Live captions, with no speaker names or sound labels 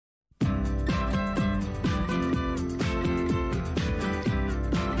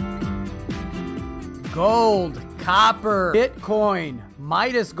gold, copper, Bitcoin,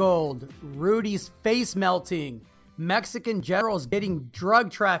 Midas Gold, Rudy's face melting, Mexican generals getting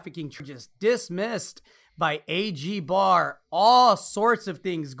drug trafficking charges dismissed by AG Barr, all sorts of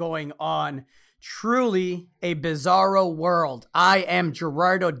things going on. Truly a bizarro world. I am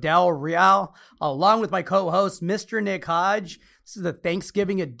Gerardo Del Real, along with my co-host, Mr. Nick Hodge. This is the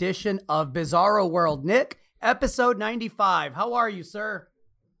Thanksgiving edition of Bizarro World. Nick, episode 95. How are you, sir?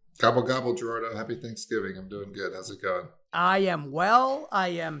 Gobble, gobble, Gerardo. Happy Thanksgiving. I'm doing good. How's it going? I am well. I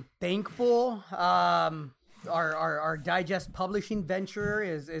am thankful. Our digest publishing venture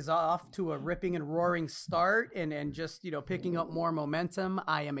is off to a ripping and roaring start and just, picking up more momentum.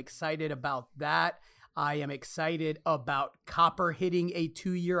 I am excited about that. I am excited about copper hitting a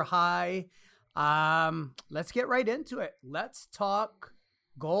 2-year high. Let's get right into it. Let's talk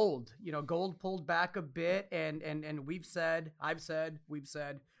gold. Gold pulled back a bit and we've said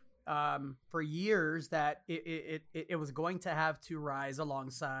for years that it was going to have to rise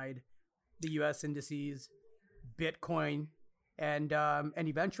alongside the U.S. indices, Bitcoin, and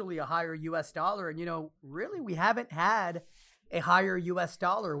eventually a higher U.S. dollar. And, really, we haven't had a higher U.S.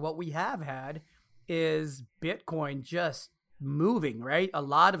 dollar. What we have had is Bitcoin just moving, right? A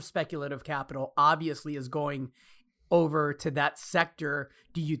lot of speculative capital obviously is going over to that sector.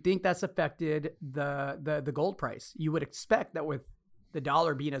 Do you think that's affected the gold price? You would expect that with the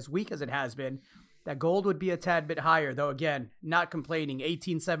dollar being as weak as it has been, that gold would be a tad bit higher, though. Again, not complaining.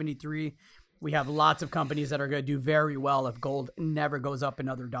 1873. We have lots of companies that are going to do very well if gold never goes up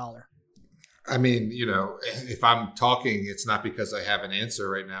another dollar. I mean, if I'm talking, it's not because I have an answer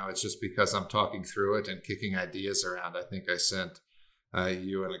right now. It's just because I'm talking through it and kicking ideas around. I think I sent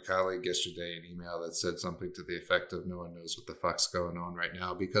you and a colleague yesterday an email that said something to the effect of no one knows what the fuck's going on right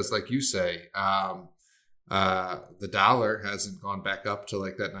now. Because like you say, the dollar hasn't gone back up to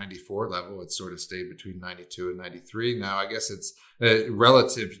like that 94 level. It's sort of stayed between 92 and 93. Now, I guess it's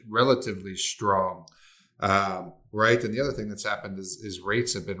relatively strong, right? And the other thing that's happened is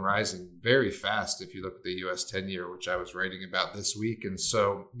rates have been rising very fast. If you look at the US 10-year, which I was writing about this week. And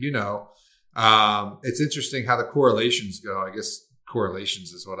so, it's interesting how the correlations go. I guess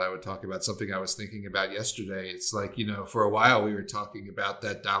correlations is what I would talk about. Something I was thinking about yesterday. It's like, for a while we were talking about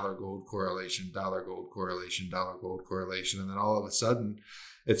that dollar gold correlation. And then all of a sudden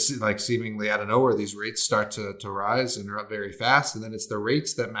it's like seemingly out of nowhere, these rates start to rise and are up very fast. And then it's the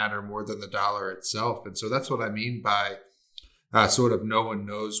rates that matter more than the dollar itself. And so that's what I mean by sort of no one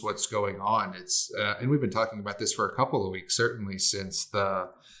knows what's going on. It's and we've been talking about this for a couple of weeks, certainly since the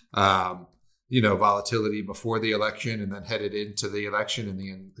volatility before the election and then headed into the election and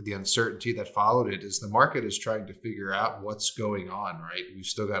the uncertainty that followed it. Is the market is trying to figure out what's going on, right? We've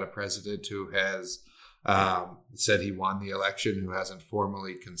still got a president who has said he won the election, who hasn't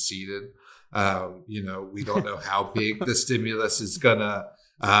formally conceded. We don't know how big the stimulus is going to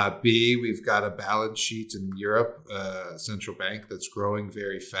be. We've got a balance sheet in Europe, central bank that's growing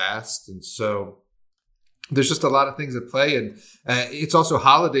very fast. And so there's just a lot of things at play, and it's also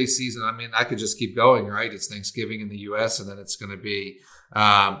holiday season. I mean, I could just keep going, right? It's Thanksgiving in the U.S., and then it's going to be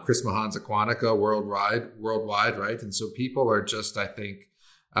Chris Mahan's Quantico worldwide, right? And so people are just, I think,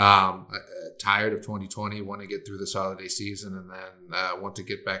 tired of 2020, want to get through this holiday season, and then want to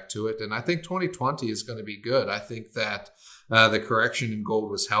get back to it. And I think 2020 is going to be good. I think that the correction in gold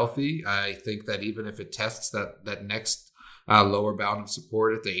was healthy. I think that even if it tests that next lower bound of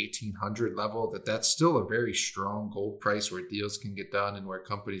support at the 1800 level, that's still a very strong gold price where deals can get done and where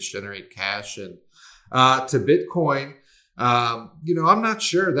companies generate cash. And to Bitcoin, I'm not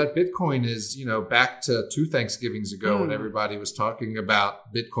sure that Bitcoin is, back to 2 Thanksgivings ago when everybody was talking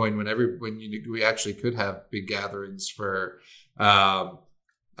about Bitcoin, when we actually could have big gatherings for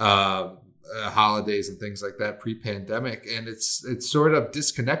holidays and things like that pre-pandemic. And it's sort of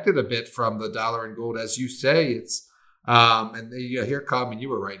disconnected a bit from the dollar and gold, as you say. It's and here come, and you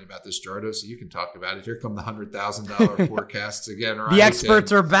were writing about this, Jardo, so you can talk about it. Here come the $100,000 forecasts again, right? The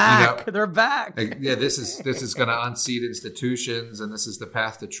experts are back. They're back. Yeah, this is going to unseat institutions, and this is the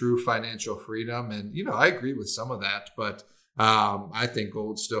path to true financial freedom. And I agree with some of that, but I think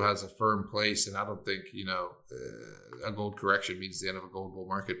gold still has a firm place, and I don't think a gold correction means the end of a gold bull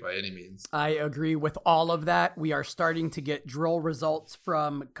market by any means. I agree with all of that. We are starting to get drill results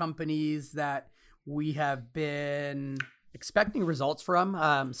from companies that we have been expecting results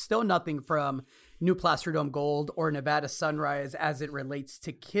from. Still nothing from New Placer Dome Gold or Nevada Sunrise as it relates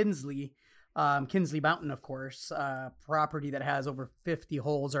to Kinsley. Kinsley Mountain, of course, property that has over 50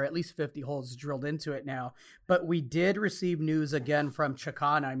 holes, or at least 50 holes drilled into it now. But we did receive news again from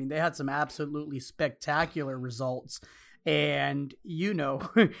Chakana. I mean, they had some absolutely spectacular results. And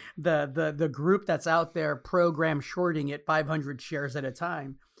the group that's out there program shorting at 500 shares at a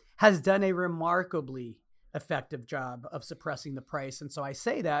time has done a remarkably effective job of suppressing the price. And so I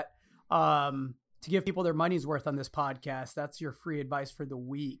say that to give people their money's worth on this podcast. That's your free advice for the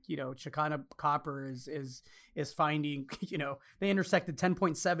week. Chakana Copper is finding, they intersected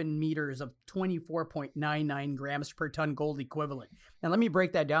 10.7 meters of 24.99 grams per ton gold equivalent. Now, let me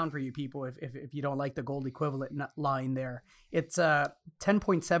break that down for you people if you don't like the gold equivalent line there. It's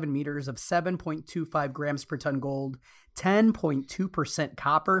 10.7 meters of 7.25 grams per ton gold, 10.2%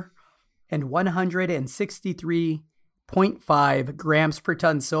 copper, and 163.5 grams per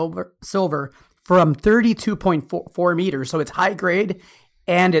ton silver from 32.4 meters. So it's high grade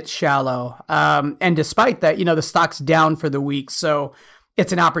and it's shallow. And despite that, the stock's down for the week. So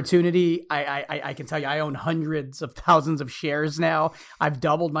it's an opportunity. I can tell you, I own hundreds of thousands of shares now. I've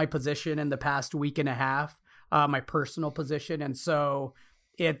doubled my position in the past week and a half, my personal position. And so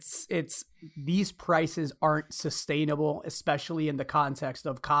it's these prices aren't sustainable, especially in the context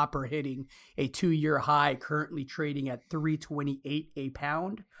of copper hitting a 2-year high, currently trading at $3.28 a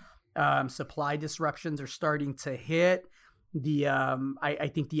pound. Supply disruptions are starting to hit.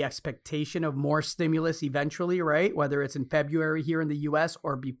 I think the expectation of more stimulus eventually, right? Whether it's in February here in the US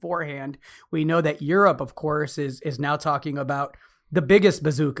or beforehand, we know that Europe, of course, is now talking about the biggest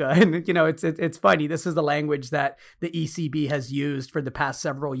bazooka. And, it's funny. This is the language that the ECB has used for the past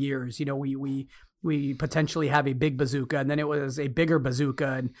several years. We potentially have a big bazooka, and then it was a bigger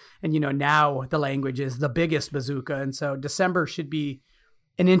bazooka. And now the language is the biggest bazooka. And so December should be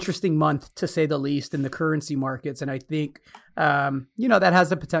an interesting month, to say the least, in the currency markets. And I think, that has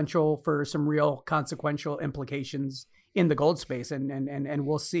the potential for some real consequential implications in the gold space. And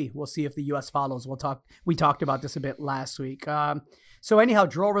we'll see. We'll see if the U.S. follows. We talked about this a bit last week. So anyhow,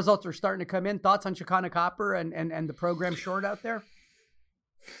 drill results are starting to come in. Thoughts on Chakana Copper and the program short out there?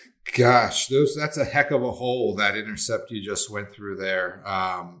 Gosh, that's a heck of a hole, that intercept you just went through there.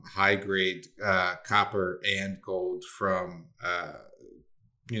 High grade copper and gold from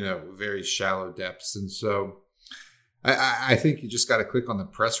very shallow depths. And so I think you just got to click on the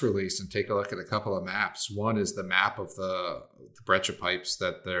press release and take a look at a couple of maps. One is the map of the breccia pipes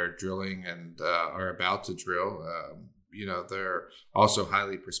that they're drilling and are about to drill. They're also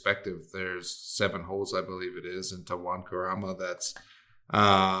highly prospective. There's 7 holes, I believe it is, into Huancarama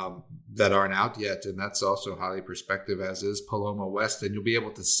that aren't out yet. And that's also highly prospective, as is Paloma West. And you'll be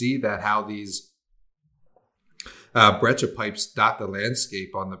able to see that how these breccia pipes dot the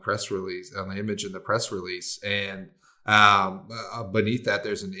landscape on the press release, on the image in the press release. And beneath that,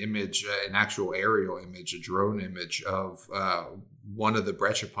 there's an image, an actual aerial image, a drone image of one of the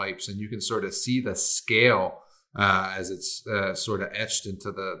breccia pipes. And you can sort of see the scale as it's sort of etched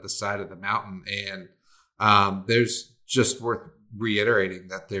into the side of the mountain. And there's just worth reiterating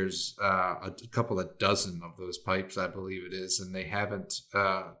that there's a couple of dozen of those pipes, I believe it is, and they haven't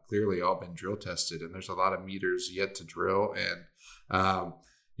clearly all been drill tested. And there's a lot of meters yet to drill. And,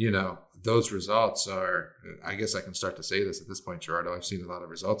 those results are, I guess I can start to say this at this point, Gerardo, I've seen a lot of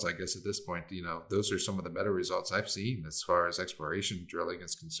results. I guess at this point, those are some of the better results I've seen as far as exploration drilling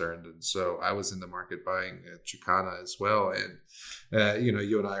is concerned. And so I was in the market buying Chakana as well. And,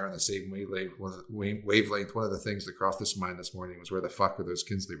 you and I are on the same wavelength. One of the things that crossed this mind this morning was, where the fuck are those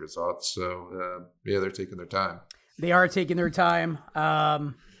Kinsley results? So, they're taking their time. They are taking their time.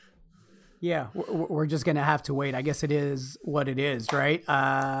 Yeah, we're just going to have to wait. I guess it is what it is, right?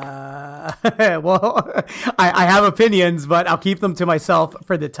 Well, I have opinions, but I'll keep them to myself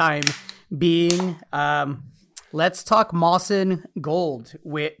for the time being. Let's talk Mawson Gold,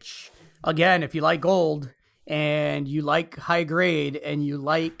 which, again, if you like gold and you like high grade and you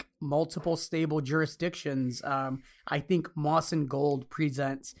like multiple stable jurisdictions, I think Mawson Gold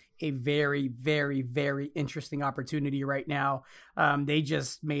presents a very, very, very interesting opportunity right now. They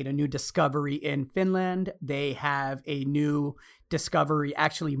just made a new discovery in Finland. They have a new discovery,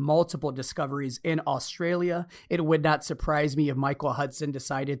 actually multiple discoveries in Australia. It would not surprise me if Michael Hudson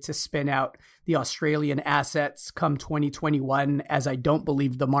decided to spin out the Australian assets come 2021, as I don't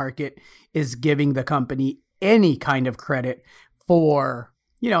believe the market is giving the company any kind of credit for,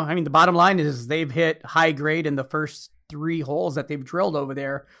 the bottom line is they've hit high grade in the first 3 holes that they've drilled over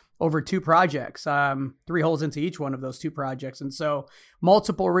there, over 2 projects, 3 holes into each one of those 2 projects. And so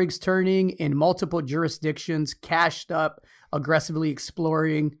multiple rigs turning in multiple jurisdictions, cashed up, aggressively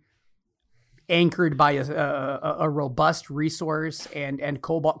exploring, anchored by a robust resource and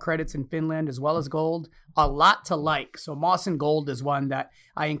cobalt credits in Finland, as well as gold. A lot to like. So Mawson Gold is one that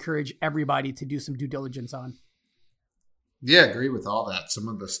I encourage everybody to do some due diligence on. Yeah, I agree with all that. Some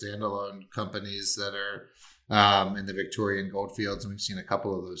of the standalone companies that are in the Victorian Goldfields, and we've seen a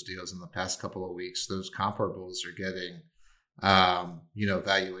couple of those deals in the past couple of weeks. Those comparables are getting,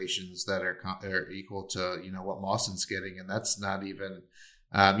 valuations that are equal to, what Mawson's getting. And that's not even,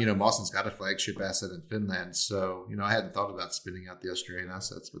 Mawson's got a flagship asset in Finland. So, I hadn't thought about spinning out the Australian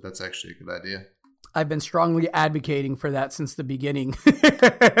assets, but that's actually a good idea. I've been strongly advocating for that since the beginning,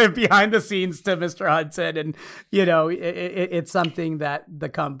 behind the scenes to Mr. Hudson. And, it's something that the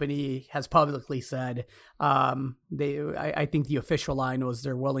company has publicly said. I think the official line was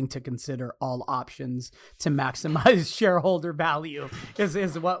they're willing to consider all options to maximize shareholder value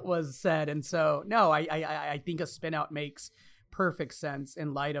is what was said. And so, no, I think a spin out makes perfect sense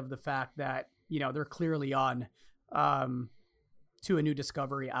in light of the fact that, they're clearly on, to a new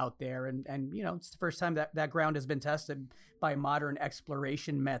discovery out there. And it's the first time that ground has been tested by modern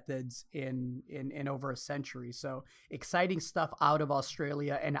exploration methods in over a century. So exciting stuff out of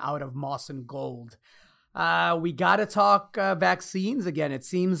Australia and out of Mawson Gold. We got to talk vaccines again. It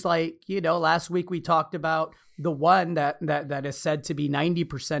seems like, last week we talked about the one that is said to be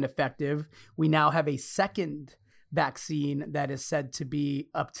 90% effective. We now have a second vaccine that is said to be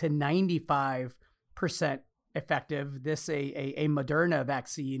up to 95% effective. This a Moderna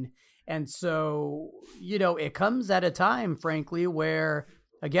vaccine. And so, it comes at a time, frankly, where,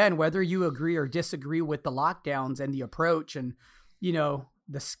 again, whether you agree or disagree with the lockdowns and the approach and,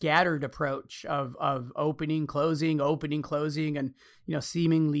 the scattered approach of opening, closing, and,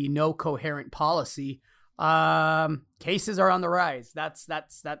 seemingly no coherent policy, cases are on the rise. That's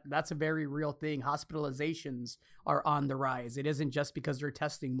a very real thing. Hospitalizations are on the rise. It isn't just because they're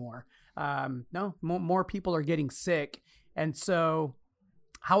testing more. No, more people are getting sick. And so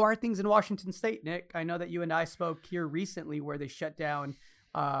how are things in Washington State, Nick? I know that you and I spoke here recently where they shut down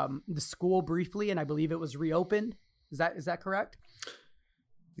the school briefly, and I believe it was reopened. Is that correct?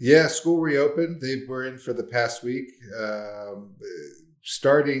 Yeah, school reopened. They were in for the past week.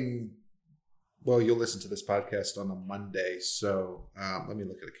 Starting, well, you'll listen to this podcast on a Monday. So let me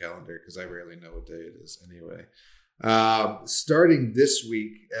look at a calendar because I rarely know what day it is anyway. Starting this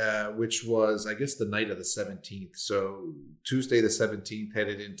week, which was, I guess, the night of the 17th. So Tuesday the 17th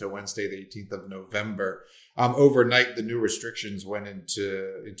headed into Wednesday the 18th of November. Overnight, the new restrictions went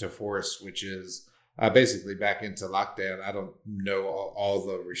into force, which is basically back into lockdown. I don't know all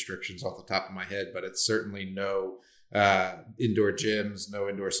the restrictions off the top of my head, but it's certainly no indoor gyms, no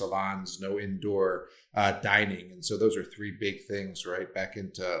indoor salons, no indoor dining. And so those are three big things, right? Back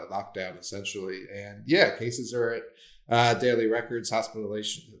into lockdown, essentially. And yeah, cases are at daily records.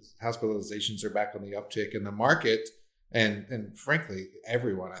 Hospitalizations are back on the uptick in the market. And frankly,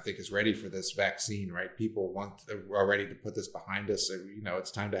 everyone, I think, is ready for this vaccine, right? People are ready to put this behind us.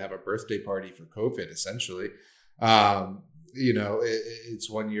 It's time to have a birthday party for COVID, essentially. It's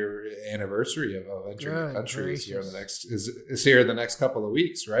 1 year anniversary of entering the country is here in the next couple of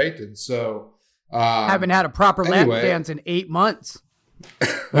weeks, right? And so haven't had a proper lap dance in 8 months.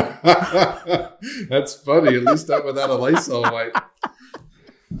 That's funny. At least not without a Lysol wipe.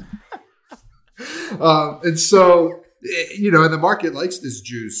 And so, and the market likes this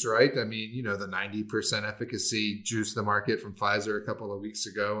juice, right? I mean, the 90% efficacy juice the market from Pfizer a couple of weeks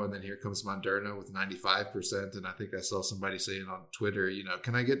ago. And then here comes Moderna with 95%. And I think I saw somebody saying on Twitter,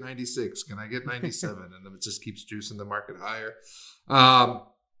 can I get 96? Can I get 97? And then it just keeps juicing the market higher.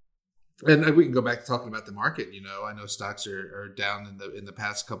 And we can go back to talking about the market. I know stocks are down in the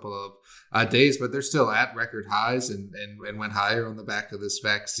past couple of days, but they're still at record highs and went higher on the back of this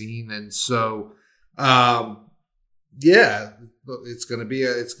vaccine. And so, yeah, it's going to be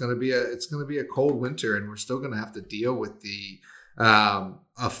a cold winter, and we're still going to have to deal with the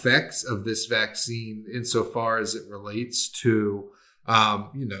effects of this vaccine insofar as it relates to,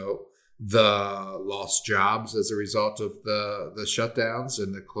 the lost jobs as a result of the shutdowns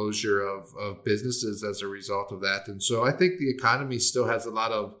and the closure of businesses as a result of that. And so I think the economy still has a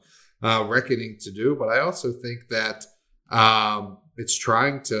lot of reckoning to do, but I also think that it's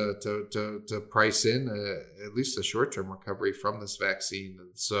trying to price in at least a short-term recovery from this vaccine.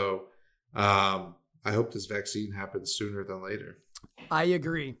 And so I hope this vaccine happens sooner than later. I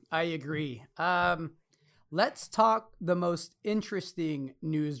agree. Let's talk the most interesting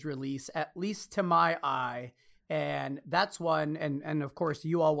news release, at least to my eye. And that's one, and of course,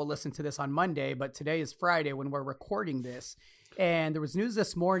 you all will listen to this on Monday, but today is Friday when we're recording this. And there was news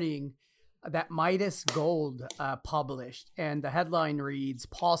this morning that Midas Gold published, and the headline reads,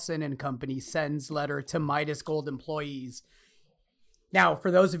 Paulson and Company sends letter to Midas Gold employees. Now, for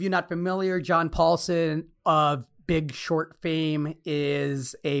those of you not familiar, John Paulson of Big Short fame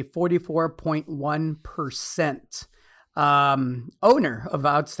is a 44.1% owner of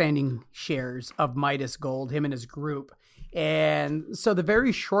outstanding shares of Midas Gold, him and his group. And so the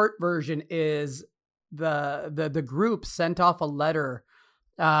very short version is the group sent off a letter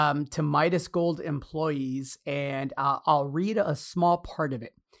to Midas Gold employees, and I'll read a small part of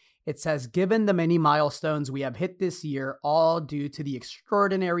it. It says, given the many milestones we have hit this year, all due to the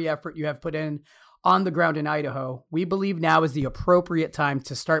extraordinary effort you have put in on the ground in Idaho, we believe now is the appropriate time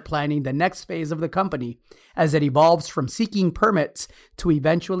to start planning the next phase of the company as it evolves from seeking permits to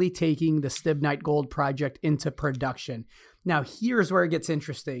eventually taking the Stibnite Gold project into production. Now, here's where it gets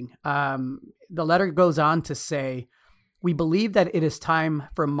interesting. The letter goes on to say, we believe that it is time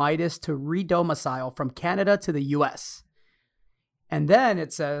for Midas to re-domicile from Canada to the U.S. And then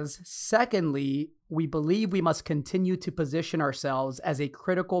it says, secondly, we believe we must continue to position ourselves as a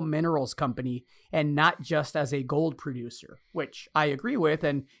critical minerals company and not just as a gold producer, which I agree with.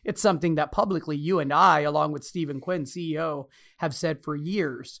 And it's something that publicly you and I, along with Stephen Quinn, CEO, have said for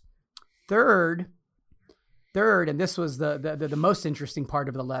years. Third, and this was the most interesting part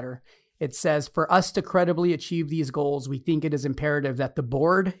of the letter, it says, for us to credibly achieve these goals, we think it is imperative that the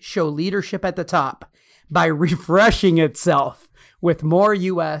board show leadership at the top by refreshing itself with more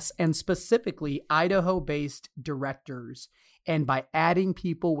U.S. and specifically Idaho-based directors, and by adding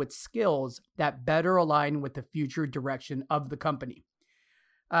people with skills that better align with the future direction of the company.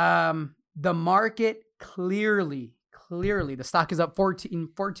 The market clearly, the stock is up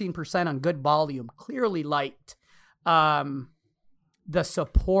 14% on good volume, clearly liked the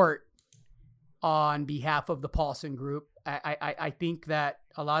support on behalf of the Paulson Group. I think that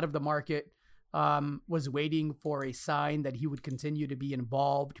a lot of the market was waiting for a sign that he would continue to be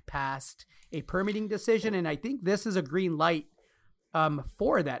involved past a permitting decision. And I think this is a green light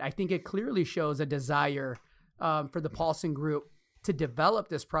for that. I think it clearly shows a desire for the Paulson Group to develop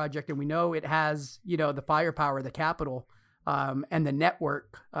this project. And we know it has, the firepower, the capital, and the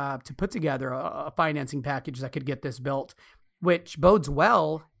network to put together a financing package that could get this built, which bodes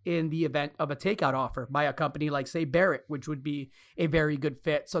well in the event of a takeout offer by a company like, say, Barrick, which would be a very good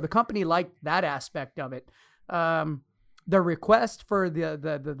fit. So the company liked that aspect of it. The request for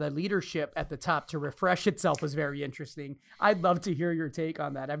the leadership at the top to refresh itself was very interesting. I'd love to hear your take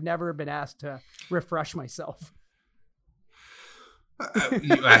on that. I've never been asked to refresh myself.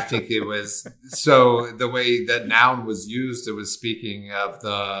 I think it was, so the way that noun was used, it was speaking of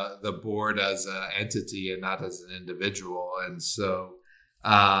the board as an entity and not as an individual. And so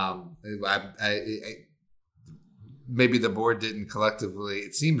maybe the board didn't collectively,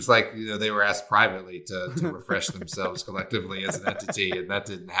 it seems like, they were asked privately to refresh themselves collectively as an entity, and that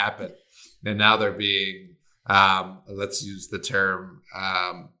didn't happen. And now they're being, let's use the term,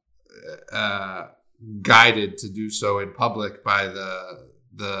 guided to do so in public by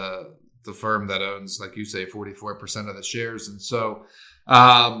the firm that owns, like you say, 44% of the shares. And so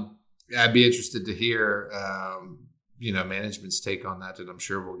I'd be interested to hear management's take on that, and I'm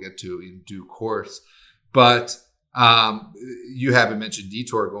sure we'll get to in due course. But you haven't mentioned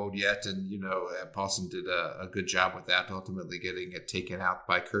Detour Gold yet, and Paulson did a good job with that, ultimately getting it taken out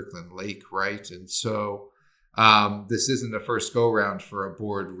by Kirkland Lake, right? And so this isn't the first go round for a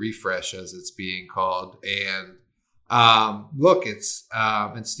board refresh, as it's being called. And look, it's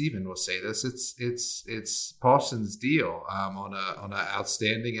and Stephen will say this, it's Paulson's deal on an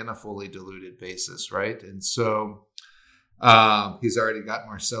outstanding and a fully diluted basis, right? And so he's already got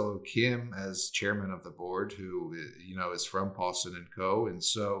Marcelo Kim as chairman of the board, who is from Paulson and Co. And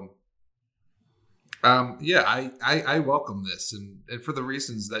so I welcome this, and for the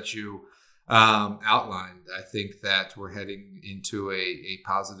reasons that you outlined. I think that we're heading into a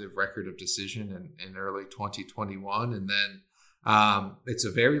positive record of decision in early 2021. And then it's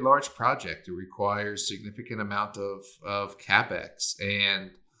a very large project. It requires significant amount of CapEx.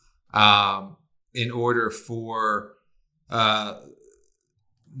 And in order for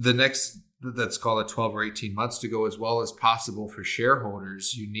the next, let's call it 12 or 18 months to go as well as possible for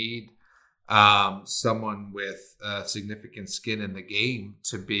shareholders, you need someone with significant skin in the game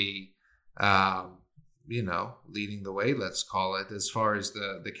to be leading the way, let's call it, as far as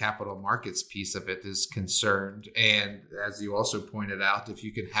the capital markets piece of it is concerned. And as you also pointed out, if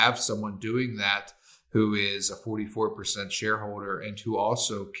you can have someone doing that who is a 44% shareholder and who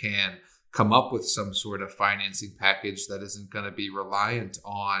also can come up with some sort of financing package that isn't going to be reliant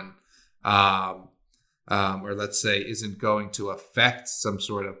on or let's say isn't going to affect some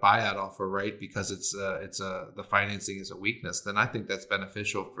sort of buyout offer, right? Because the financing is a weakness, then I think that's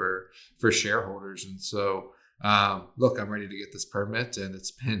beneficial for shareholders. And so, look, I'm ready to get this permit, and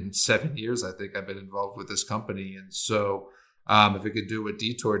it's been 7 years, I think I've been involved with this company. And so, if it could do what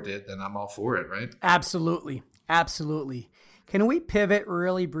Detour did, then I'm all for it, right? Absolutely. Absolutely. Can we pivot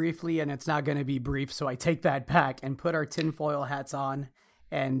really briefly? And it's not going to be brief, so I take that back and put our tinfoil hats on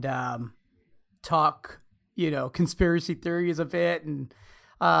and talk, conspiracy theories a bit and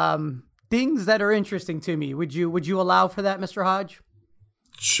things that are interesting to me. Would you allow for that, Mr. Hodge?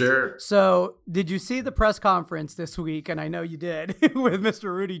 Sure. So, did you see the press conference this week? And I know you did with Mr.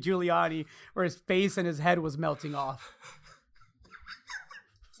 Rudy Giuliani, where his face and his head was melting off.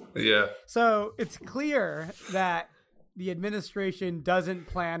 Yeah. So it's clear that the administration doesn't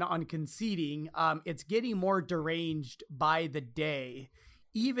plan on conceding. It's getting more deranged by the day,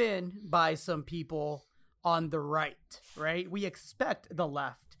 even by some people on the right, right? We expect the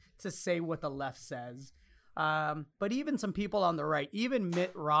left to say what the left says. But even some people on the right, even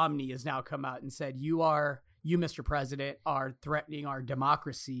Mitt Romney has now come out and said, you, Mr. President, are threatening our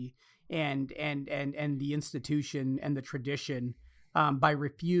democracy and the institution and the tradition by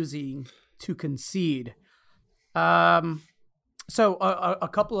refusing to concede. So a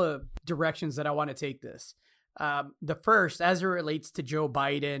couple of directions that I want to take this. The first, as it relates to Joe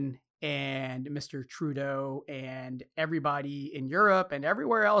Biden and Mr. Trudeau and everybody in Europe and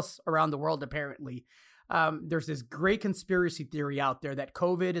everywhere else around the world, apparently, there's this great conspiracy theory out there that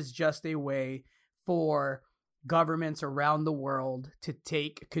COVID is just a way for governments around the world to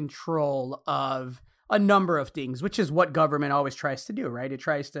take control of a number of things, which is what government always tries to do, right? It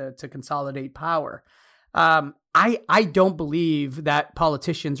tries to consolidate power. I don't believe that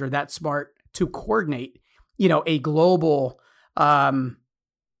politicians are that smart to coordinate, a global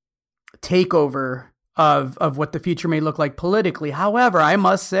takeover of what the future may look like politically. However, I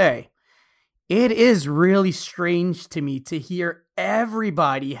must say, it is really strange to me to hear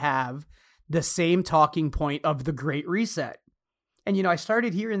everybody have the same talking point of the Great Reset. And, I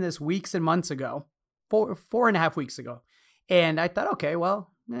started hearing this weeks and months ago. 4.5 weeks ago. And I thought, okay,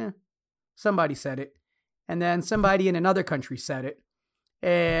 well, somebody said it. And then somebody in another country said it.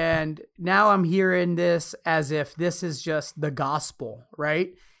 And now I'm hearing this as if this is just the gospel,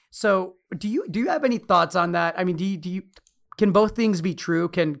 right? So do you have any thoughts on that? I mean, do you can both things be true?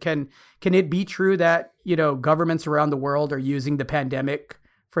 Can it be true that, governments around the world are using the pandemic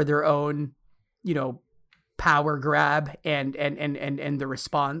for their own, power grab and the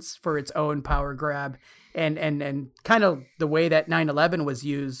response for its own power grab and kind of the way that 9/11 was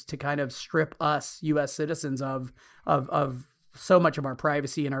used to kind of strip us US citizens of so much of our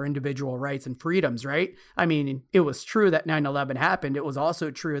privacy and our individual rights and freedoms, right? I mean, it was true that 9/11 happened. It was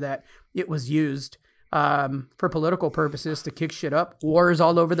also true that it was used for political purposes to kick shit up, wars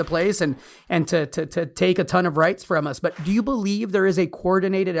all over the place and to take a ton of rights from us. But do you believe there is a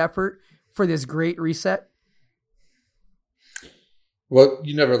coordinated effort for this Great Reset? Well,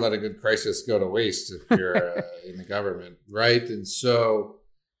 you never let a good crisis go to waste if you're in the government, right? And so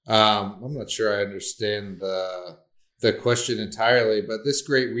I'm not sure I understand the question entirely, but this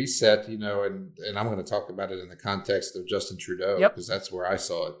Great Reset, and I'm going to talk about it in the context of Justin Trudeau, because that's where I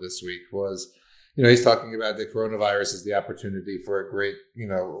saw it this week was, he's talking about the coronavirus as the opportunity for a great,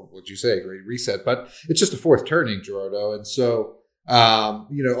 what'd you say, a great reset, but it's just a fourth turning, Gerardo. And so, and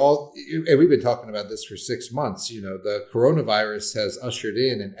we've been talking about this for 6 months. The coronavirus has ushered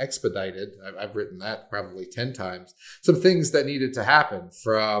in and expedited, I've written that probably 10 times, some things that needed to happen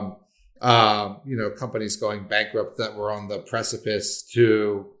from, companies going bankrupt that were on the precipice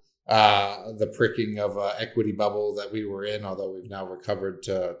to the pricking of an equity bubble that we were in, although we've now recovered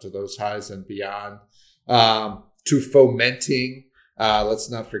to those highs and beyond, to fomenting. Let's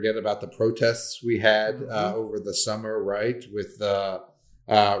not forget about the protests we had over the summer, right, with the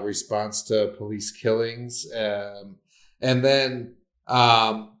response to police killings. And then,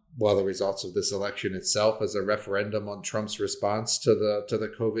 the results of this election itself as a referendum on Trump's response to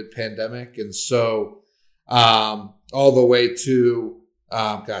the COVID pandemic. And so all the way to,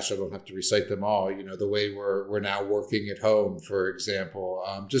 I don't have to recite them all, the way we're now working at home, for example,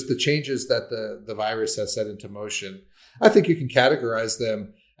 just the changes that the virus has set into motion. I think you can categorize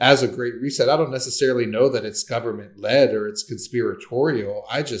them as a Great Reset. I don't necessarily know that it's government-led or it's conspiratorial.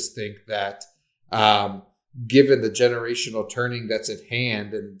 I just think that given the generational turning that's at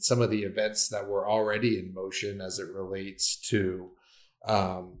hand and some of the events that were already in motion as it relates to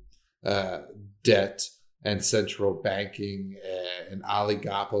debt and central banking and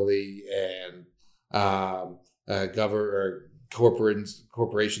oligopoly and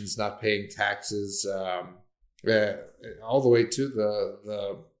corporations not paying taxes, all the way to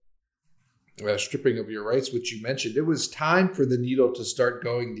the stripping of your rights, which you mentioned. It was time for the needle to start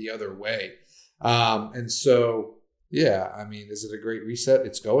going the other way. And so, is it a Great Reset?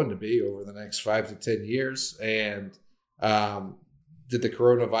 It's going to be over the next 5 to 10 years. And Did the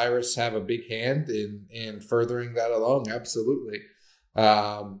coronavirus have a big hand in furthering that along? Absolutely.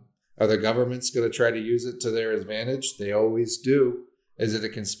 Are the governments going to try to use it to their advantage? They always do. Is it a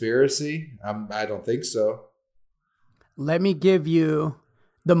conspiracy? I don't think so. Let me give you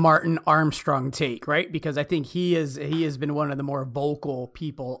the Martin Armstrong take, right? Because I think he has been one of the more vocal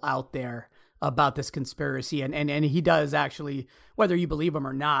people out there about this conspiracy, and he does actually, whether you believe him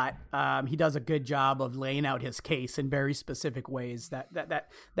or not, he does a good job of laying out his case in very specific ways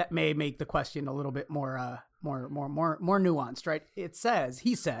that may make the question a little bit more nuanced, right?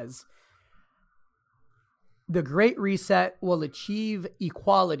 He says, the Great Reset will achieve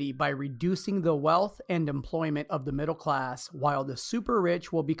equality by reducing the wealth and employment of the middle class, while the super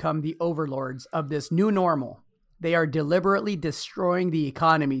rich will become the overlords of this new normal. They are deliberately destroying the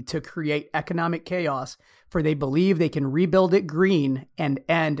economy to create economic chaos, for they believe they can rebuild it green and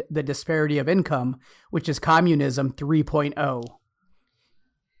end the disparity of income, which is communism 3.0.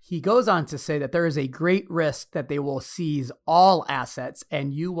 He goes on to say that there is a great risk that they will seize all assets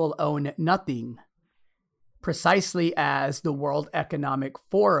and you will own nothing, precisely as the World Economic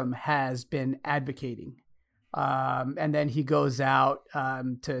Forum has been advocating. And then he goes out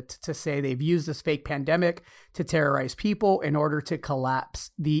to say they've used this fake pandemic to terrorize people in order to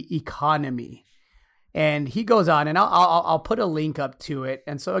collapse the economy. And he goes on, and I'll put a link up to it.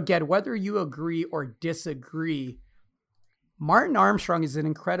 And so again, whether you agree or disagree, Martin Armstrong is an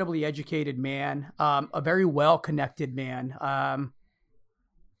incredibly educated man, a very well-connected man.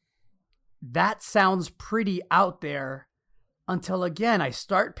 That sounds pretty out there. Until, again, I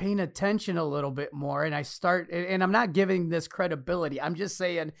start paying attention a little bit more and I'm not giving this credibility. I'm just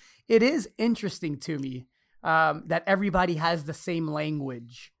saying it is interesting to me that everybody has the same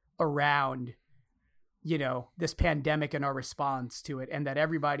language around, this pandemic and our response to it. And that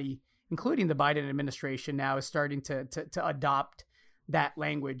everybody, including the Biden administration now, is starting to adopt that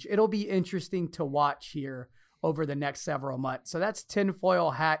language. It'll be interesting to watch here over the next several months. So that's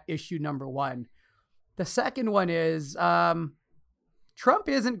tinfoil hat issue number one. The second one is Trump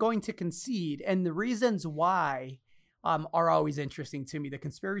isn't going to concede, and the reasons why are always interesting to me. The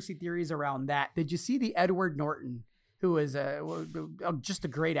conspiracy theories around that. Did you see the Edward Norton, who is just a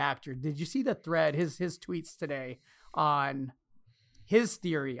great actor? Did you see the thread, his tweets today on his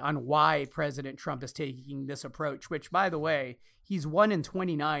theory on why President Trump is taking this approach, which, by the way, he's 1 in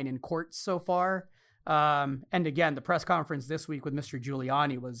 29 in court so far. And again, the press conference this week with Mr.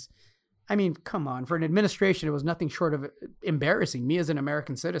 Giuliani was, come on, for an administration, it was nothing short of embarrassing. Me as an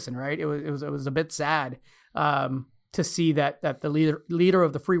American citizen, right? It was a bit sad to see that the leader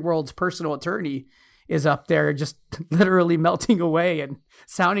of the free world's personal attorney is up there just literally melting away and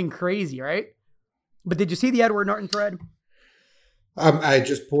sounding crazy, right? But did you see the Edward Norton thread? I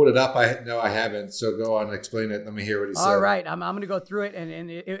just pulled it up. I haven't. So go on, explain it. Let me hear what he said. All right, I'm going to go through it,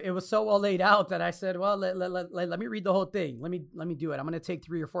 and it was so well laid out that I said, well, let me read the whole thing. Let me do it. I'm going to take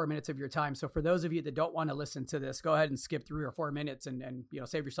 3 or 4 minutes of your time. So for those of you that don't want to listen to this, go ahead and skip 3 or 4 minutes and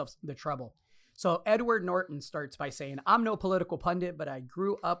save yourself the trouble. So Edward Norton starts by saying, I'm no political pundit, but I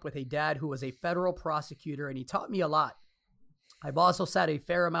grew up with a dad who was a federal prosecutor, and he taught me a lot. I've also sat a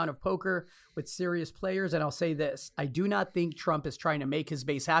fair amount of poker with serious players, and I'll say this. I do not think Trump is trying to make his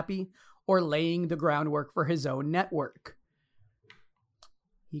base happy or laying the groundwork for his own network.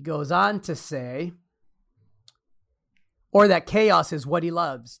 He goes on to say, or that chaos is what he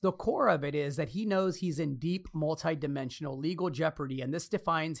loves. The core of it is that he knows he's in deep, multidimensional legal jeopardy, and this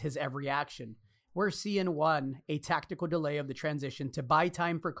defines his every action. We're seeing a tactical delay of the transition to buy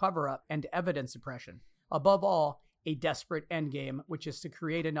time for cover-up and evidence suppression. Above all, a desperate endgame, which is to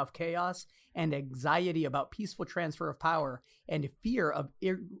create enough chaos and anxiety about peaceful transfer of power and fear of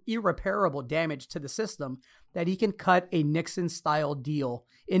irreparable damage to the system that he can cut a Nixon-style deal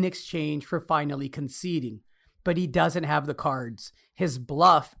in exchange for finally conceding. But he doesn't have the cards. His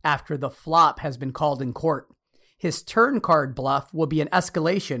bluff after the flop has been called in court. His turn card bluff will be an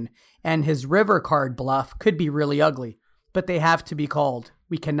escalation, and his river card bluff could be really ugly. But they have to be called.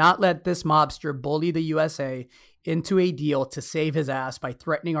 We cannot let this mobster bully the USA into a deal to save his ass by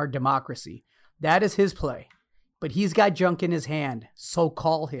threatening our democracy. That is his play. But he's got junk in his hand, so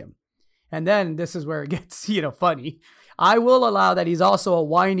call him. And then this is where it gets, funny. I will allow that he's also a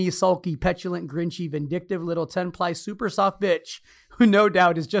whiny, sulky, petulant, grinchy, vindictive little 10-ply super soft bitch who no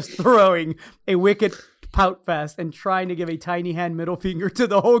doubt is just throwing a wicked pout fest and trying to give a tiny hand middle finger to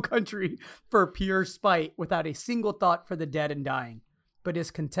the whole country for pure spite without a single thought for the dead and dying. But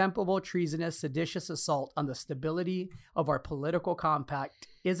his contemptible, treasonous, seditious assault on the stability of our political compact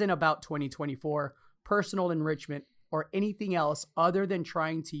isn't about 2024, personal enrichment, or anything else other than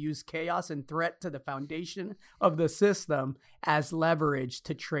trying to use chaos and threat to the foundation of the system as leverage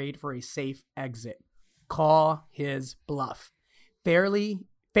to trade for a safe exit. Call his bluff.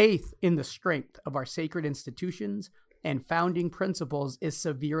 Faith in the strength of our sacred institutions and founding principles is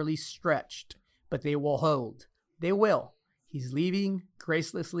severely stretched, but they will hold. They will. He's leaving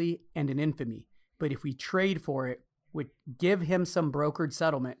gracelessly and in infamy. But if we trade for it, would give him some brokered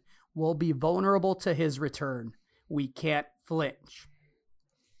settlement, we'll be vulnerable to his return. We can't flinch.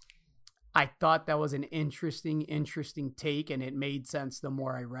 I thought that was an interesting take, and it made sense the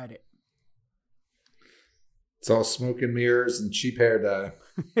more I read it. It's all smoke and mirrors and cheap hair dye.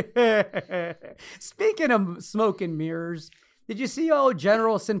 Speaking of smoke and mirrors, did you see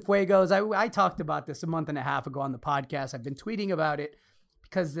General Cienfuegos? I talked about this a month and a half ago on the podcast. I've been tweeting about it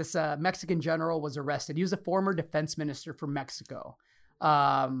because this Mexican general was arrested. He was a former defense minister for Mexico,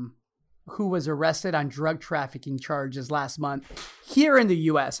 who was arrested on drug trafficking charges last month here in the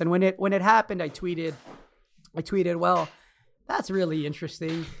U.S. And when it happened, I tweeted, well, that's really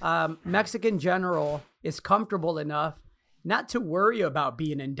interesting. Mexican general is comfortable enough not to worry about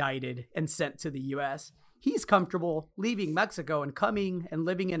being indicted and sent to the U.S. He's comfortable leaving Mexico and coming and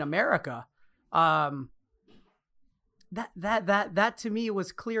living in America. That to me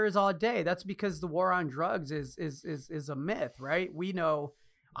was clear as all day. That's because the war on drugs is a myth, right?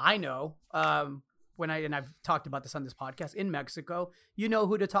 I know, and I've talked about this on this podcast, in Mexico, you know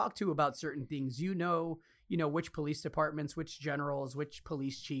who to talk to about certain things. You know which police departments, which generals, which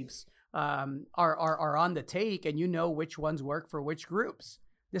police chiefs are on the take, and you know which ones work for which groups.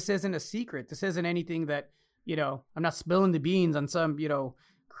 This isn't a secret. This isn't anything that, I'm not spilling the beans on some,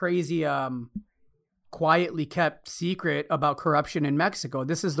 crazy, quietly kept secret about corruption in Mexico.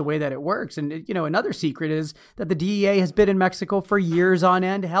 This is the way that it works. And, another secret is that the DEA has been in Mexico for years on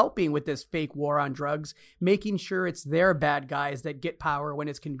end, helping with this fake war on drugs, making sure it's their bad guys that get power when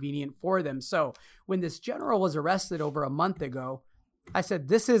it's convenient for them. So when this general was arrested over a month ago, I said,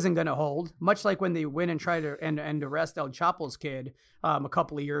 this isn't going to hold. Much like when they went and tried to and arrest El Chapo's kid a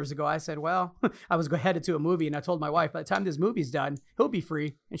couple of years ago. I said, well, I was headed to a movie, and I told my wife, by the time this movie's done, he'll be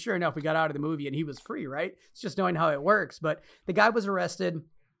free. And sure enough, we got out of the movie and he was free, right? It's just knowing how it works. But the guy was arrested,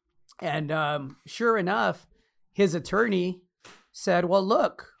 and sure enough, his attorney said, well,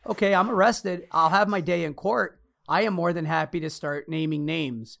 look, okay, I'm arrested. I'll have my day in court. I am more than happy to start naming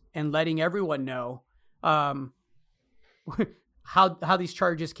names and letting everyone know how these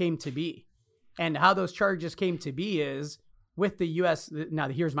charges came to be. And how those charges came to be is with the U.S. Now,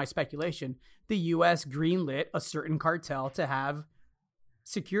 here's my speculation. The U.S. greenlit a certain cartel to have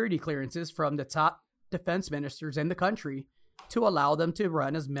security clearances from the top defense ministers in the country to allow them to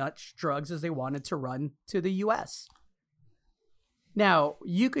run as much drugs as they wanted to run to the U.S. Now,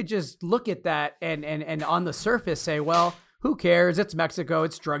 you could just look at that and on the surface say, well, who cares? It's Mexico.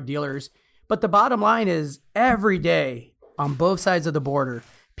 It's drug dealers. But the bottom line is every day on both sides of the border,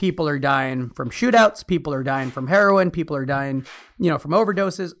 people are dying from shootouts. People are dying from heroin. People are dying, from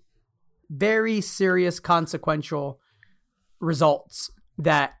overdoses. Very serious consequential results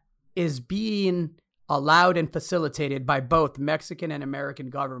that is being allowed and facilitated by both Mexican and American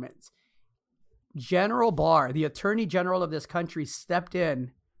governments. General Barr, the attorney general of this country, stepped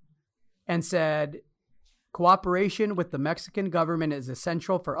in and said, cooperation with the Mexican government is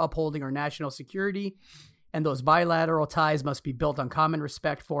essential for upholding our national security, and those bilateral ties must be built on common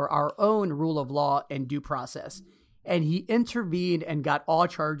respect for our own rule of law and due process. And he intervened and got all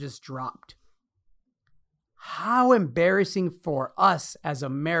charges dropped. How embarrassing for us as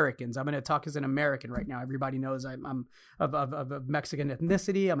Americans. I'm going to talk as an American right now. Everybody knows I'm of Mexican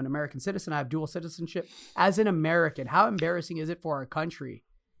ethnicity. I'm an American citizen. I have dual citizenship. As an American, how embarrassing is it for our country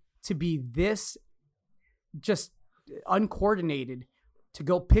to be this just uncoordinated, to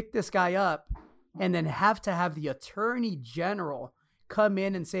go pick this guy up and then have to have the attorney general come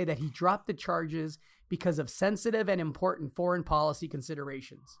in and say that he dropped the charges because of sensitive and important foreign policy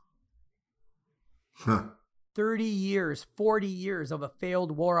considerations? 30 years, 40 years of a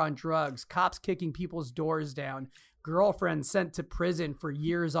failed war on drugs, cops kicking people's doors down, girlfriends sent to prison for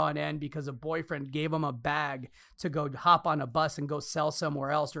years on end because a boyfriend gave them a bag to go hop on a bus and go sell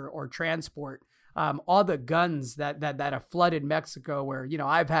somewhere else or transport. All the guns that have flooded Mexico, where,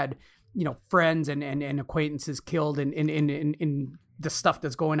 I've had, friends and acquaintances killed in the stuff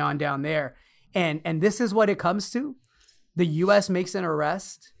that's going on down there. And this is what it comes to. The U.S. makes an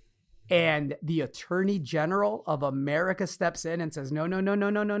arrest, and the Attorney General of America steps in and says,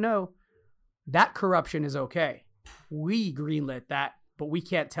 no. That corruption is okay. We greenlit that, but we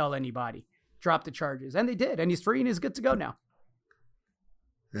can't tell anybody. Drop the charges. And they did. And he's free and he's good to go now.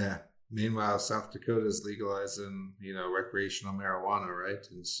 Yeah. Meanwhile, South Dakota is legalizing, recreational marijuana, right?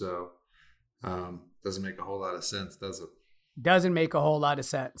 And so, doesn't make a whole lot of sense, does it? Doesn't make a whole lot of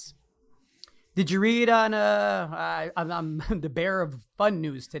sense. Did you read on I'm the bearer of fun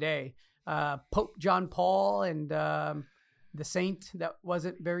news today? Pope John Paul and the saint that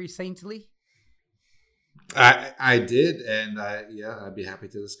wasn't very saintly. I did, and I'd be happy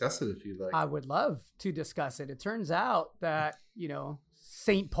to discuss it if you'd like. I would love to discuss it. It turns out that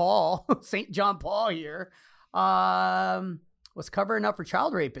Saint Paul, Saint John Paul here, was covering up for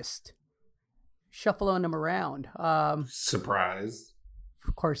child rapist, shuffling them around. Surprise!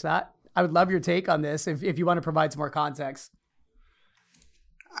 Of course, that I would love your take on this if you want to provide some more context.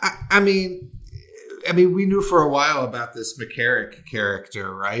 I mean, we knew for a while about this McCarrick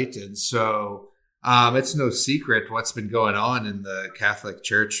character, right? And so it's no secret what's been going on in the Catholic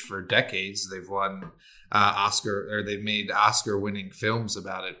Church for decades. They've won they've made Oscar-winning films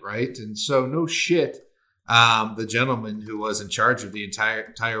about it, right? And so no shit, the gentleman who was in charge of the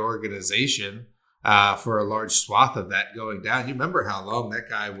entire organization for a large swath of that going down. You remember how long that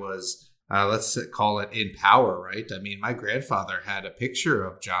guy was, let's call it, in power, right? I mean, my grandfather had a picture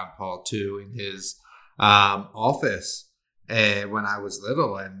of John Paul II in his office when I was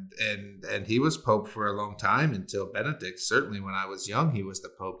little, and he was Pope for a long time until Benedict. Certainly, when I was young, he was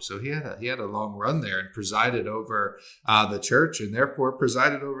the Pope. So he had a long run there and presided over the church, and therefore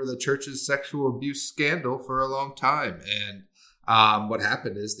presided over the church's sexual abuse scandal for a long time. And what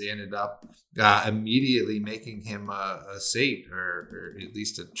happened is they ended up immediately making him a saint, or at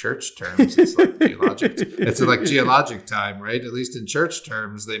least in church terms, it's like geologic time, right? At least in church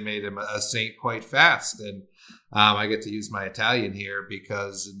terms, they made him a saint quite fast. And I get to use my Italian here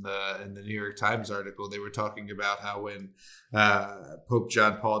because in the New York Times article, they were talking about how when Pope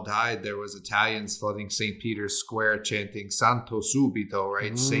John Paul died, there was Italians flooding St. Peter's Square chanting "Santo subito,"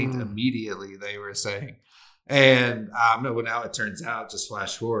 right? Saint immediately, they were saying. And now it turns out, just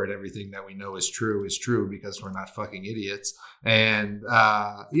flash forward, everything that we know is true because we're not fucking idiots. And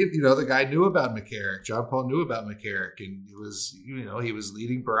the guy knew about McCarrick. John Paul knew about McCarrick, and he was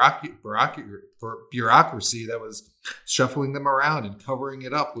leading bureaucracy that was shuffling them around and covering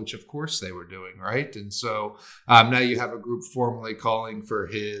it up, which of course they were doing, right? And so now you have a group formally calling for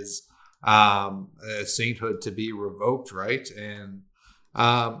his sainthood to be revoked, right? And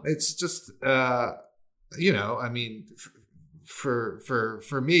it's just. For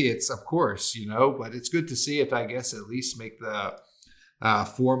me, it's of course, but it's good to see it, I guess, at least make the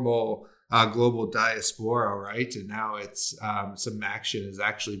formal global diaspora, right? And now it's some action is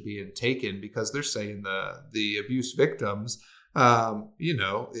actually being taken because they're saying the abuse victims,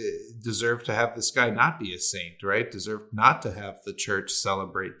 deserve to have this guy not be a saint, right? Deserve not to have the church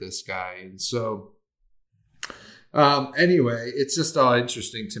celebrate this guy. And so anyway, it's just all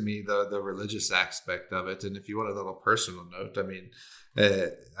interesting to me, the religious aspect of it. And if you want a little personal note, I mean,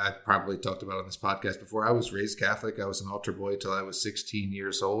 I probably talked about on this podcast before. I was raised Catholic. I was an altar boy till I was 16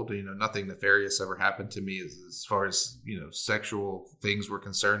 years old. Nothing nefarious ever happened to me as far as, sexual things were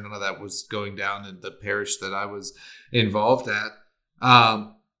concerned. None of that was going down in the parish that I was involved at.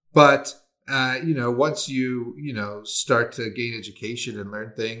 But once you, start to gain education and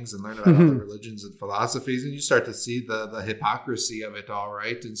learn things and learn about other religions and philosophies, and you start to see the hypocrisy of it all,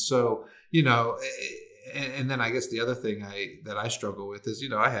 right? And so, and then I guess the other thing that I struggle with is,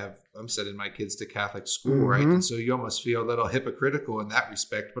 I'm sending my kids to Catholic school, right? And so you almost feel a little hypocritical in that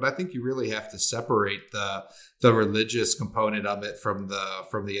respect, but I think you really have to separate the religious component of it from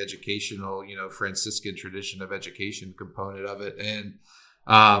the educational, Franciscan tradition of education component of it. And,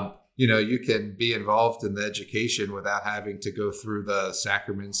 you can be involved in the education without having to go through the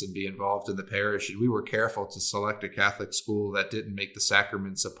sacraments and be involved in the parish. And we were careful to select a Catholic school that didn't make the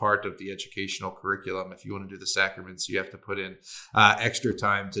sacraments a part of the educational curriculum. If you want to do the sacraments, you have to put in extra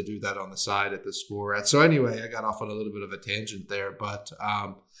time to do that on the side at the school we're at. So anyway, I got off on a little bit of a tangent there, but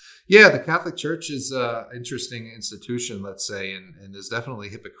the Catholic Church is an interesting institution, let's say, and is definitely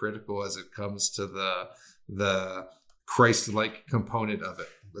hypocritical as it comes to the Christ-like component of it,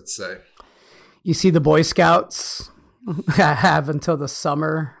 let's say. You see, the Boy Scouts have until the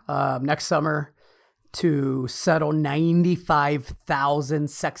summer, next summer, to settle 95,000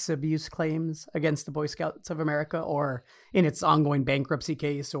 sex abuse claims against the Boy Scouts of America, or in its ongoing bankruptcy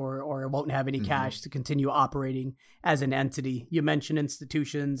case, or it won't have any cash to continue operating as an entity. You mentioned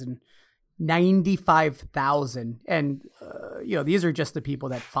institutions, and 95,000, and these are just the people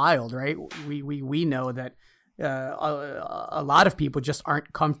that filed, right? We know that a lot of people just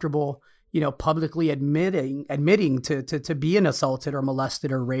aren't comfortable, publicly admitting to being assaulted or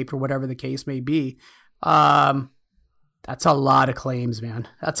molested or raped or whatever the case may be. That's a lot of claims, man.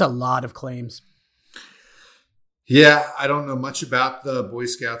 That's a lot of claims. Yeah, I don't know much about the Boy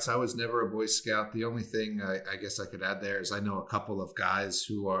Scouts. I was never a Boy Scout. The only thing I guess I could add there is I know a couple of guys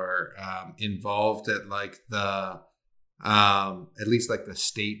who are involved at like the at least like the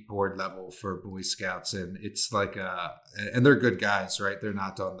state board level for Boy Scouts, and it's like and they're good guys, right? They're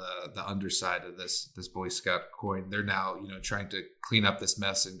not on the underside of this Boy Scout coin. They're now trying to clean up this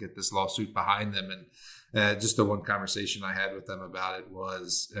mess and get this lawsuit behind them. And just the one conversation I had with them about it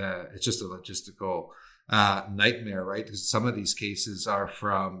was it's just a logistical nightmare, right? Because some of these cases are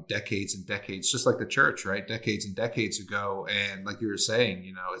from decades and decades, just like the church, right? Decades and decades ago. And like you were saying,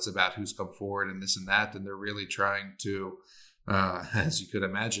 it's about who's come forward and this and that. And they're really trying to, as you could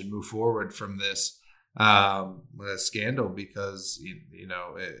imagine, move forward from this scandal because,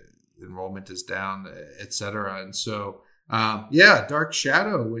 enrollment is down, et cetera. And so, dark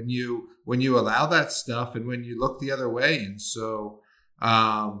shadow when you allow that stuff and when you look the other way. And so,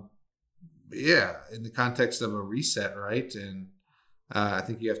 in the context of a reset, right? And I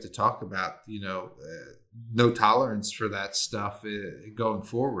think you have to talk about, no tolerance for that stuff going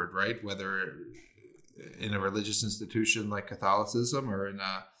forward, right? Whether in a religious institution like Catholicism or in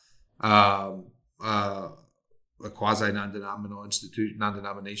a quasi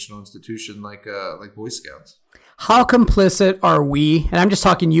non-denominational institution like Boy Scouts. How complicit are we? And I'm just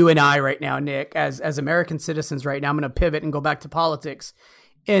talking you and I right now, Nick, as American citizens right now. I'm going to pivot and go back to politics.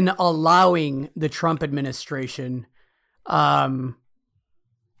 In allowing the Trump administration the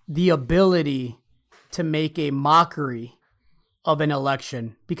ability to make a mockery of an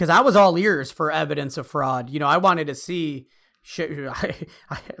election, because I was all ears for evidence of fraud. I wanted to see,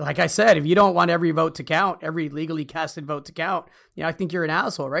 like I said, if you don't want every vote to count, every legally casted vote to count, I think you're an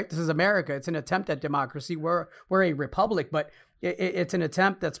asshole, right? This is America. It's an attempt at democracy. We're a republic, but it's an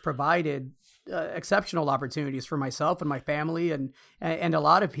attempt that's provided exceptional opportunities for myself and my family and a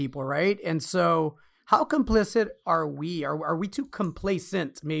lot of people, right? And so how complicit are we? Are we too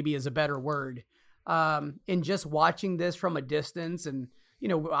complacent, maybe is a better word, in just watching this from a distance? And,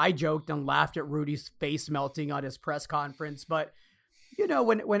 I joked and laughed at Rudy's face melting on his press conference, but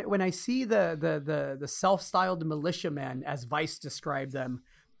when I see the self-styled militiamen, as Vice described them,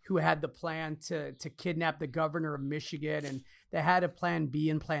 who had the plan to kidnap the governor of Michigan, and they had a plan B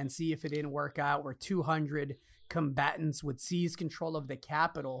and plan C if it didn't work out, where 200 combatants would seize control of the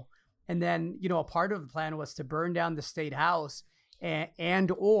Capitol. And then, a part of the plan was to burn down the state house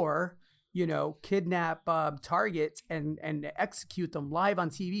or kidnap targets and execute them live on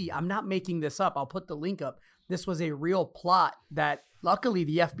TV. I'm not making this up. I'll put the link up. This was a real plot that luckily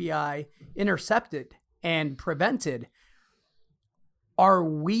the FBI intercepted and prevented. Are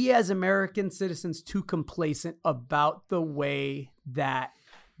we as American citizens too complacent about the way that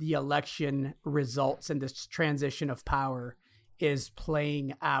the election results and this transition of power is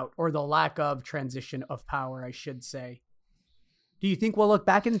playing out, or the lack of transition of power, I should say? Do you think we'll look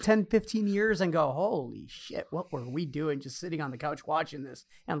back in 10, 15 years and go, holy shit, what were we doing just sitting on the couch watching this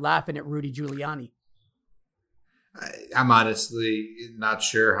and laughing at Rudy Giuliani? I'm honestly not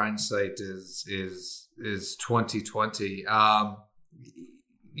sure. Hindsight is 2020.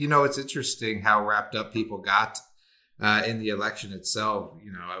 It's interesting how wrapped up people got in the election itself.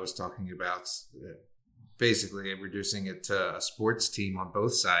 I was talking about basically reducing it to a sports team on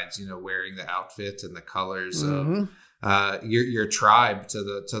both sides. Wearing the outfit and the colors of your tribe to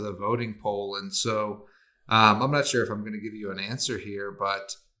the voting poll. And so I'm not sure if I'm going to give you an answer here,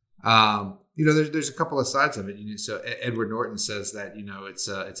 but there's a couple of sides of it. So Edward Norton says that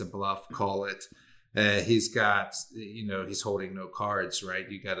it's a bluff, call it. He's got he's holding no cards,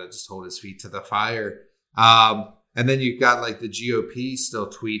 right? You got to just hold his feet to the fire. And then you've got like the GOP still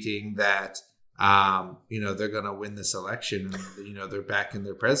tweeting that they're going to win this election and they're backing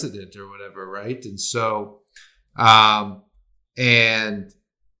their president or whatever, right? And so I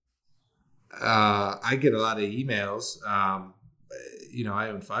get a lot of emails. I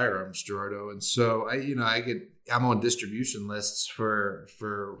own firearms, Gerardo, and so I'm on distribution lists for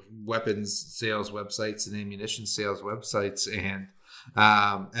weapons sales websites and ammunition sales websites, and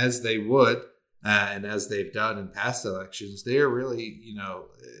as they would and as they've done in past elections, they are really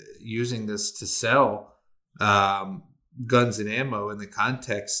using this to sell guns and ammo in the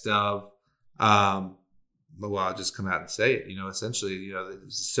context of I'll just come out and say it. Essentially,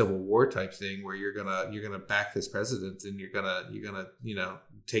 it's a Civil War type thing where you're gonna back this president and you're gonna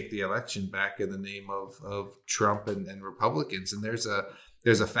take the election back in the name of Trump and Republicans. And there's a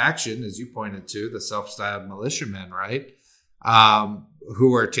faction, as you pointed to, the self-styled militiamen, right,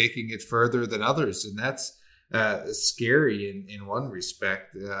 who are taking it further than others, and that's scary in one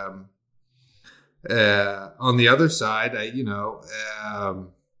respect. On the other side, I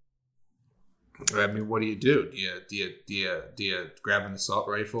mean, what do you do? Do you grab an assault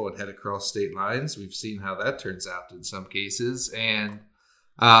rifle and head across state lines? We've seen how that turns out in some cases. And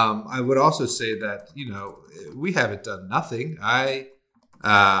I would also say that, we haven't done nothing. I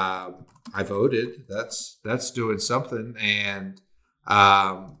voted. That's doing something. And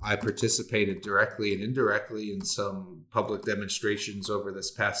I participated directly and indirectly in some public demonstrations over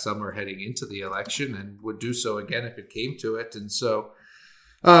this past summer heading into the election, and would do so again if it came to it. And so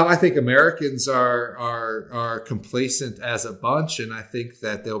I think Americans are complacent as a bunch, and I think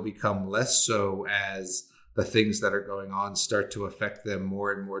that they'll become less so as the things that are going on start to affect them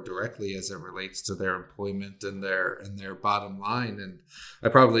more and more directly as it relates to their employment and their bottom line. And I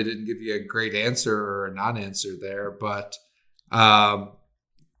probably didn't give you a great answer or a non-answer there, but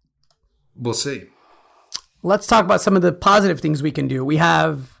we'll see. Let's talk about some of the positive things we can do. We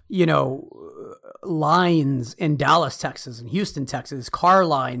have, lines in Dallas, Texas and Houston, Texas, car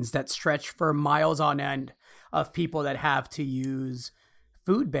lines that stretch for miles on end of people that have to use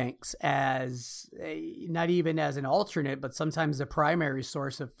food banks as not even as an alternate, but sometimes the primary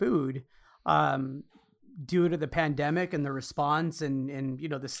source of food, due to the pandemic and the response and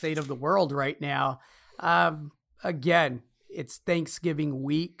the state of the world right now. Again, it's Thanksgiving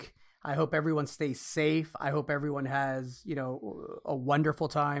week. I hope everyone stays safe. I hope everyone has, a wonderful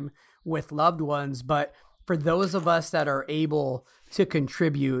time with loved ones. But for those of us that are able to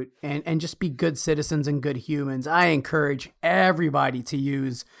contribute and just be good citizens and good humans, I encourage everybody to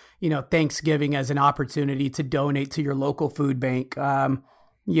use, Thanksgiving as an opportunity to donate to your local food bank.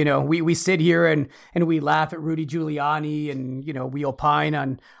 We sit here and we laugh at Rudy Giuliani and, we opine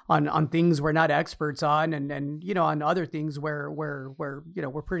on things we're not experts on and on other things where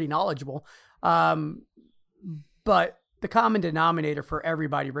we're pretty knowledgeable. But the common denominator for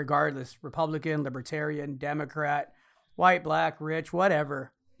everybody, regardless, Republican, Libertarian, Democrat, white, black, rich,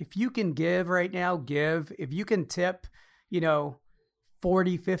 whatever, if you can give right now, give. If you can tip,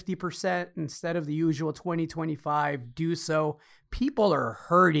 40, 50% instead of the usual 20, 25, do so. People are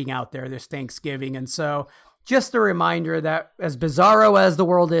hurting out there this Thanksgiving. And so just a reminder that as bizarro as the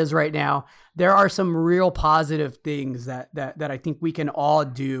world is right now, there are some real positive things that I think we can all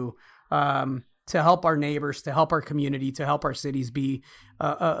do to help our neighbors, to help our community, to help our cities be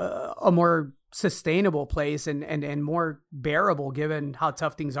a more sustainable place and more bearable given how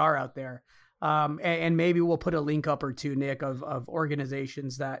tough things are out there. And maybe we'll put a link up or two, Nick, of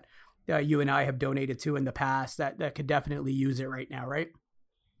organizations that you and I have donated to in the past that could definitely use it right now, right?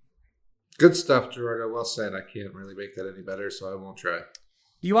 Good stuff, Gerardo. Well said. I can't really make that any better, so I won't try.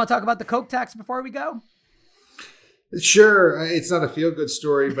 Do you want to talk about the Coke tax before we go? Sure. It's not a feel-good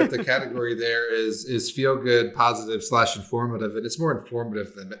story, but the category there is feel-good, positive / informative, and it's more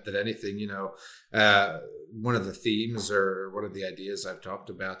informative than anything. One of the themes or one of the ideas I've talked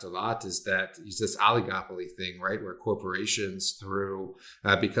about a lot is this oligopoly thing, right? Where corporations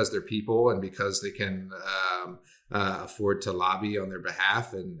because they're people and because they can afford to lobby on their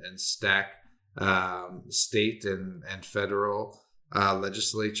behalf and stack state and federal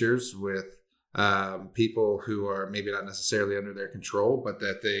legislatures with people who are maybe not necessarily under their control, but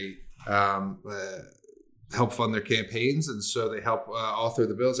that they help fund their campaigns. And so they help author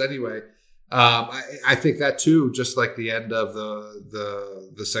the bills anyway. I think that too, just like the end of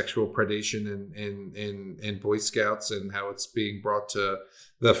the sexual predation in Boy Scouts and how it's being brought to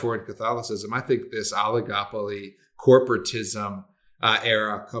the fore in Catholicism, I think this oligopoly corporatism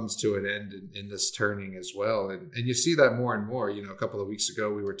era comes to an end in this turning as well. And you see that more and more. A couple of weeks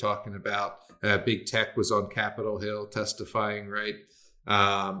ago, we were talking about big tech was on Capitol Hill testifying, right?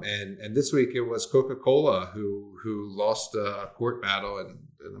 And this week it was Coca-Cola who lost a court battle. And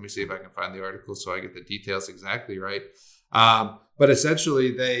let me see if I can find the article so I get the details exactly right. But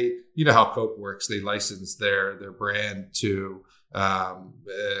essentially they, how Coke works. They license their brand to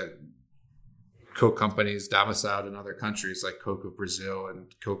Coke companies domiciled in other countries like Coke of Brazil and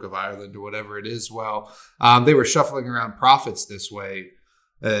Coke of Ireland or whatever it is. Well, they were shuffling around profits this way.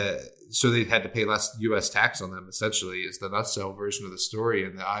 So they had to pay less U.S. tax on them, essentially, is the nutshell version of the story.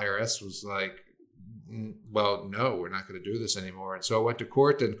 And the IRS was like, well, no, we're not going to do this anymore. And so it went to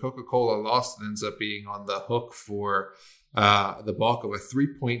court and Coca-Cola lost and ends up being on the hook for the bulk of a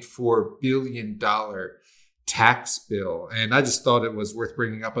 $3.4 billion tax bill. And I just thought it was worth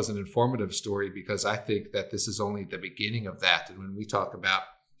bringing up as an informative story because I think that this is only the beginning of that. And when we talk about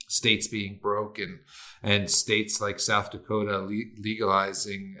states being broke and states like South Dakota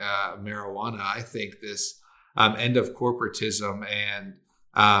legalizing marijuana, I think this end of corporatism and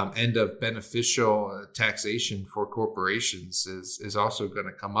end of beneficial taxation for corporations is also going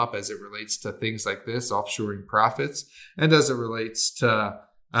to come up as it relates to things like this, offshoring profits, and as it relates to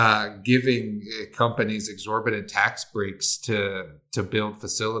giving companies exorbitant tax breaks to build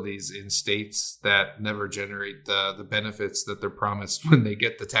facilities in states that never generate the benefits that they're promised when they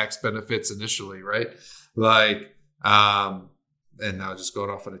get the tax benefits initially, right? Like, and now just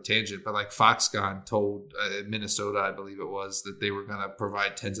going off on a tangent, but like Foxconn told Minnesota, I believe it was, that they were going to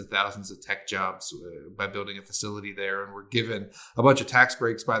provide tens of thousands of tech jobs by building a facility there, and were given a bunch of tax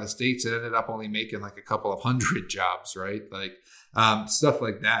breaks by the states. It ended up only making like a couple of hundred jobs, right? Like stuff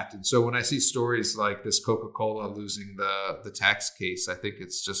like that. And so when I see stories like this Coca-Cola losing the tax case, I think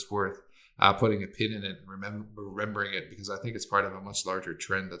it's just worth putting a pin in it and remembering it, because I think it's part of a much larger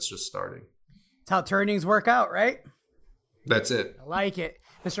trend that's just starting. That's how turnings work out, right? That's it. I like it.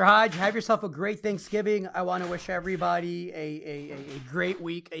 Mr. Hodge, have yourself a great Thanksgiving. I want to wish everybody a great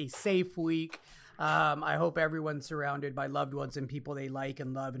week, a safe week. I hope everyone's surrounded by loved ones and people they like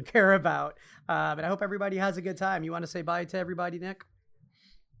and love and care about. And I hope everybody has a good time. You want to say bye to everybody, Nick?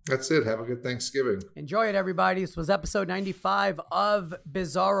 That's it. Have a good Thanksgiving. Enjoy it, everybody. This was episode 95 of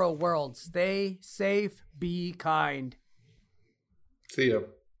Bizarro World. Stay safe. Be kind. See ya.